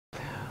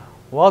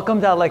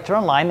Welcome to Lecture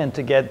Online, and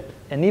to get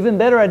an even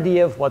better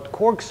idea of what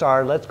quarks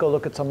are, let's go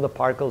look at some of the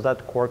particles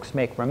that quarks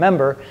make.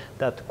 Remember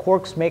that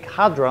quarks make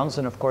hadrons,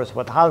 and of course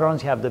with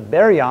hadrons you have the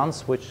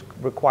baryons, which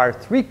require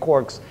 3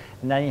 quarks,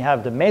 and then you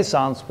have the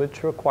mesons,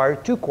 which require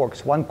 2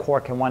 quarks, 1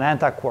 quark and 1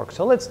 antiquark.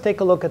 So let's take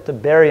a look at the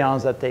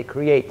baryons that they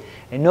create.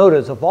 And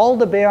notice, of all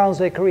the baryons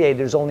they create,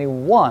 there's only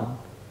one,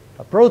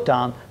 a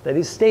proton, that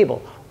is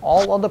stable.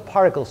 All other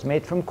particles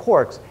made from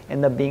quarks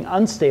end up being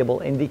unstable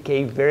and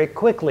decay very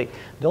quickly.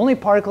 The only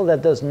particle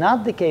that does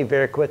not decay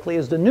very quickly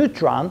is the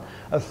neutron.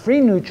 A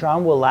free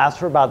neutron will last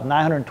for about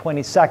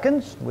 920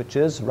 seconds, which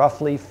is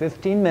roughly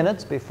 15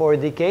 minutes before it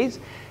decays.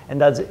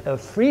 And that's a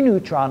free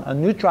neutron. A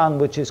neutron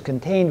which is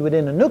contained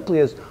within a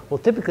nucleus will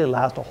typically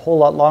last a whole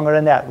lot longer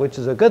than that, which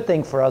is a good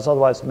thing for us,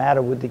 otherwise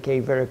matter would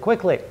decay very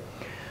quickly.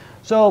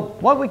 So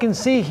what we can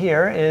see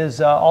here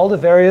is all the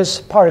various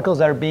particles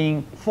that are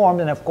being formed,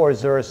 and of course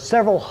there are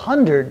several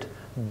hundred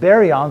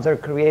baryons that are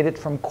created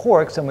from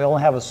quarks, and we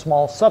only have a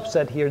small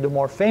subset here, the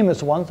more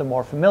famous ones, the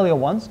more familiar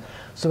ones.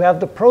 So we have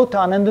the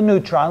proton and the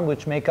neutron,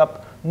 which make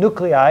up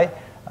nuclei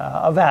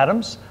of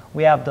atoms.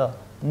 We have the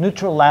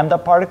neutral lambda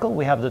particle,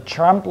 we have the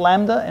charmed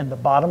lambda and the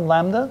bottom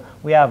lambda.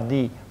 We have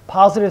the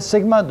positive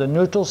sigma, the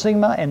neutral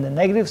sigma, and the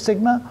negative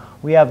sigma.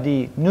 We have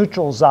the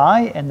neutral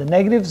xi and the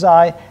negative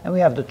xi, and we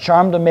have the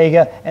charmed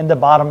omega and the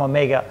bottom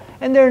omega.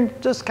 And they're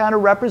just kind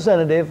of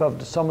representative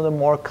of some of the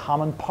more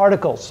common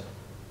particles.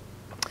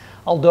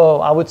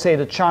 Although I would say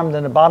the charmed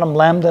and the bottom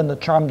lambda and the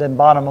charmed and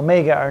bottom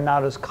omega are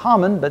not as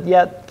common, but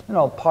yet,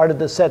 part of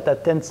the set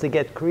that tends to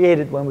get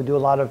created when we do a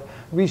lot of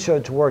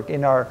research work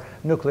in our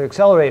nuclear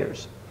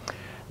accelerators.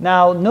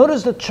 Now,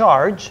 notice the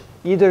charge.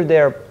 Either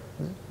they're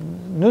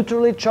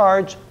neutrally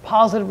charged,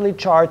 positively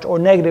charged, or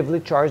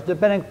negatively charged,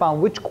 depending upon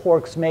which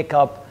quarks make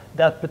up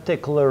that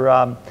particular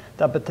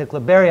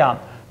baryon.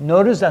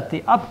 Notice that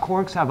the up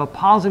quarks have a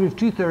positive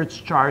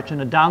 2/3 charge,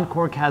 and the down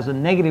quark has a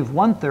negative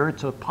 1/3.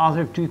 So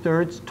positive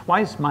 2/3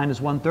 twice minus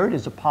 1/3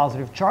 is a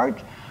positive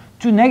charge.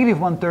 2 negative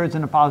 1/3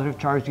 and a positive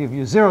charge give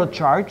you 0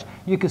 charge.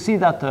 You can see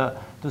that the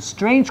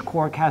strange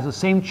quark has the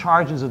same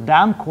charge as a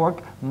down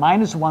quark,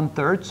 minus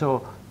 1/3.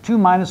 So 2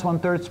 minus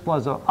 1/3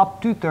 plus a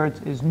up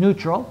 2/3 is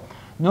neutral.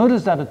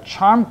 Notice that a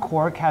charmed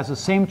quark has the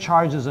same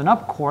charge as an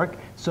up quark,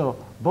 so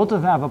both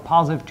of them have a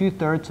positive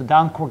 2/3, so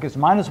down quark is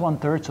minus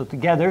 1/3, so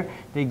together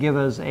they give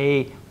us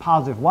a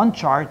positive 1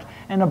 charge.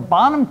 And a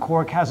bottom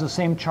quark has the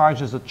same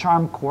charge as a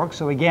charmed quark,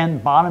 so again,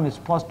 bottom is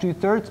plus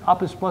 2/3,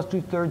 up is plus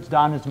 2/3,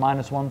 down is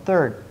minus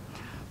 1/3.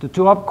 The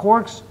 2 up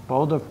quarks,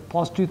 both are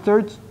plus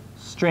 2/3,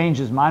 strange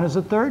is minus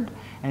 1/3,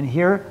 and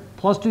here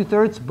plus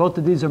 2/3, both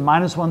of these are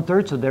minus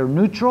 1/3, so they're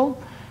neutral.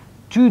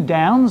 2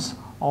 downs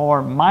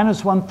or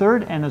minus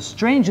 1/3, and a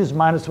strange is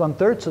minus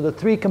 1/3, so the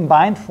 3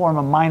 combined form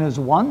a minus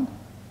 1.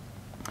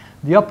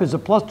 The up is a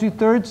plus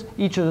 2/3,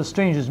 each of the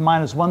strange is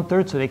minus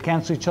 1/3, so they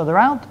cancel each other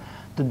out.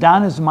 The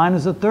down is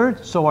minus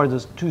 1/3, so are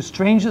the 2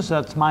 stranges, so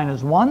that's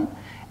minus 1.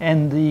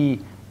 And the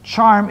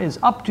charm is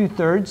up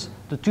 2/3,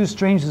 the 2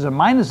 stranges are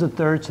minus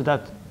 1/3, so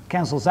that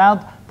cancels out.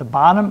 The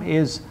bottom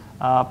is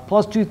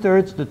plus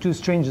 2/3, the 2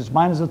 stranges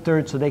minus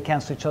 1/3, so they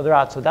cancel each other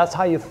out. So that's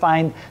how you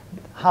find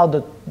how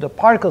the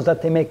particles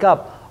that they make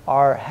up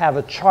have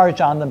a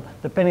charge on them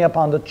depending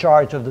upon the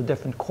charge of the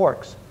different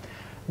quarks.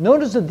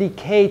 Notice the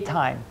decay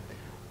time.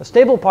 A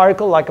stable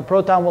particle like a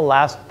proton will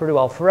last pretty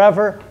well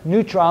forever.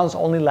 Neutrons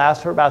only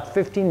last for about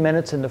 15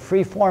 minutes in the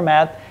free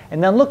format.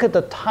 And then look at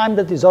the time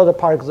that these other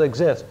particles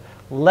exist.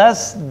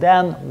 Less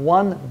than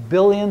 1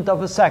 billionth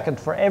of a second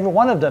for every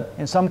one of them.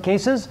 In some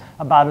cases,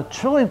 about a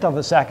trillionth of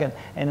a second,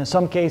 and in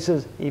some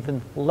cases,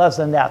 even less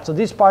than that. So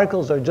these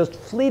particles are just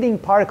fleeting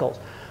particles.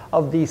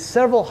 Of the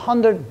several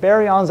hundred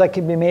baryons that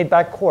can be made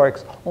by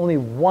quarks, only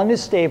one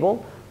is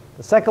stable.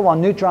 The second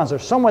one, neutrons, are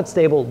somewhat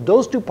stable.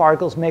 Those 2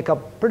 particles make up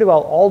pretty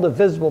well all the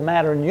visible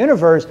matter in the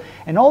universe,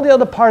 and all the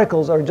other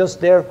particles are just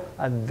there,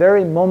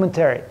 very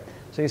momentary.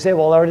 So you say,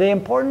 well, are they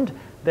important?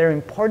 They're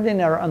important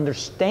in our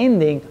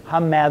understanding how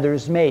matter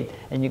is made.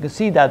 And you can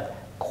see that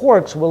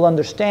quarks will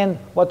understand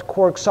what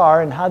quarks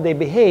are and how they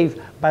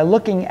behave by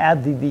looking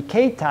at the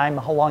decay time,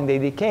 how long they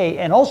decay,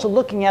 and also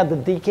looking at the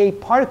decay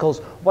particles,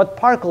 what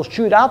particles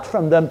shoot out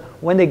from them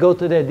when they go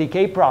through their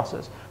decay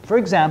process. For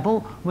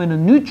example, when a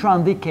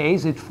neutron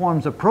decays, it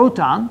forms a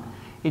proton.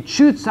 It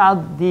shoots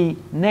out the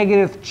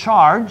negative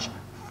charge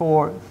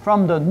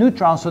from the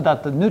neutron so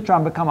that the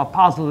neutron becomes a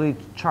positively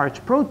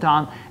charged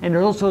proton, and it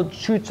also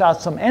shoots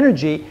out some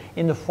energy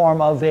in the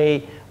form of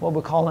what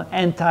we call an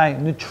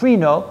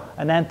anti-neutrino,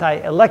 an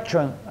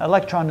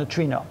anti-electron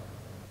neutrino.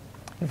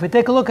 If we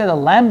take a look at a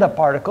lambda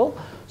particle,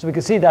 so we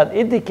can see that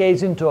it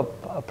decays into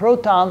a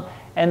proton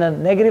and a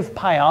negative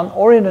pion,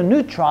 or in a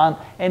neutron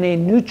and a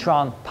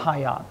neutron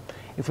pion.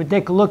 If we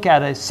take a look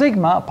at a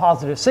sigma, a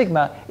positive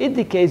sigma, it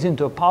decays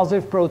into a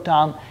positive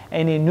proton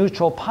and a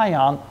neutral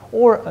pion,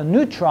 or a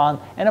neutron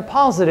and a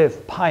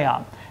positive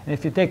pion. And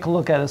if you take a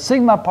look at a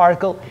sigma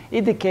particle,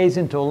 it decays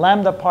into a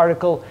lambda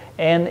particle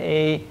and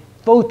a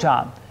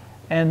photon.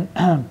 And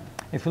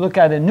if you look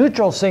at a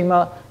neutral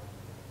sigma,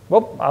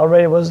 whoop, I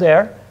already was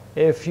there.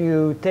 If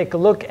you take a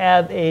look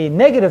at a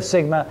negative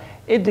sigma,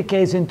 it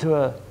decays into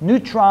a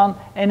neutron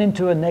and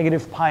into a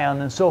negative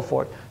pion and so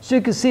forth. So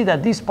you can see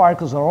that these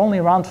particles are only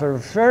around for a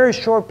very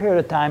short period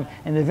of time,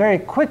 and they very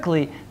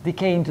quickly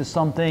decay into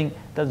something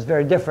that's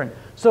very different.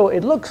 So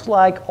it looks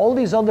like all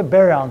these other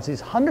baryons,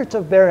 these hundreds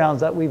of baryons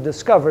that we've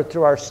discovered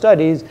through our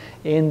studies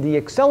in the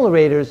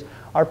accelerators,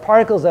 are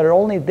particles that are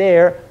only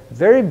there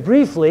very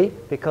briefly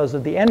because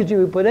of the energy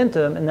we put into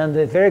them, and then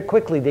they very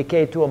quickly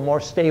decay to a more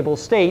stable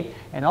state,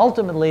 and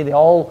ultimately they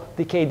all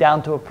decay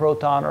down to a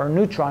proton or a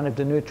neutron if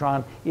the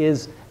neutron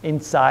is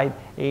inside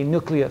a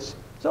nucleus.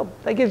 So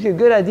that gives you a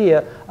good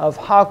idea of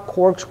how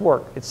quarks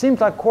work. It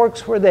seems like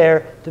quarks were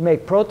there to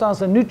make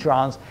protons and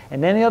neutrons,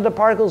 and any other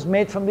particles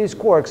made from these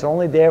quarks are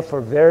only there for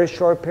a very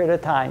short period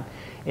of time.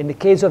 In the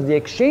case of the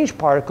exchange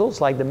particles,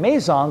 like the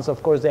mesons,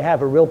 of course, they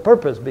have a real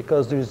purpose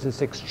because there's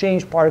this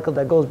exchange particle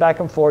that goes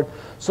back and forth,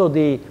 so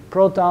the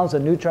protons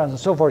and neutrons and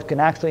so forth can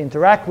actually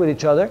interact with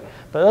each other.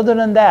 But other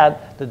than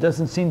that, there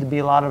doesn't seem to be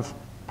a lot of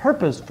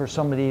purpose for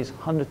some of these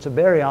hundreds of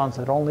baryons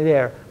that are only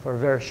there for a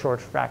very short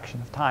fraction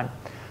of time.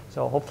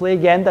 So hopefully,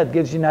 again, that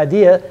gives you an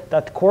idea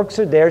that quarks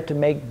are there to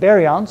make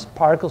baryons,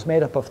 particles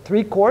made up of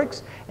 3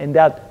 quarks, and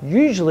that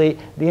usually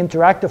the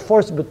interactive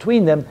force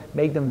between them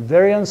make them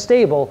very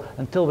unstable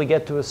until we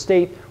get to a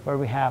state where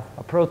we have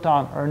a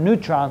proton or a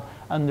neutron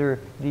under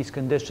these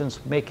conditions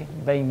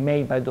being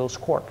made by those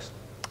quarks.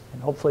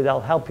 And hopefully that'll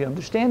help you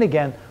understand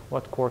again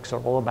what quarks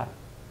are all about.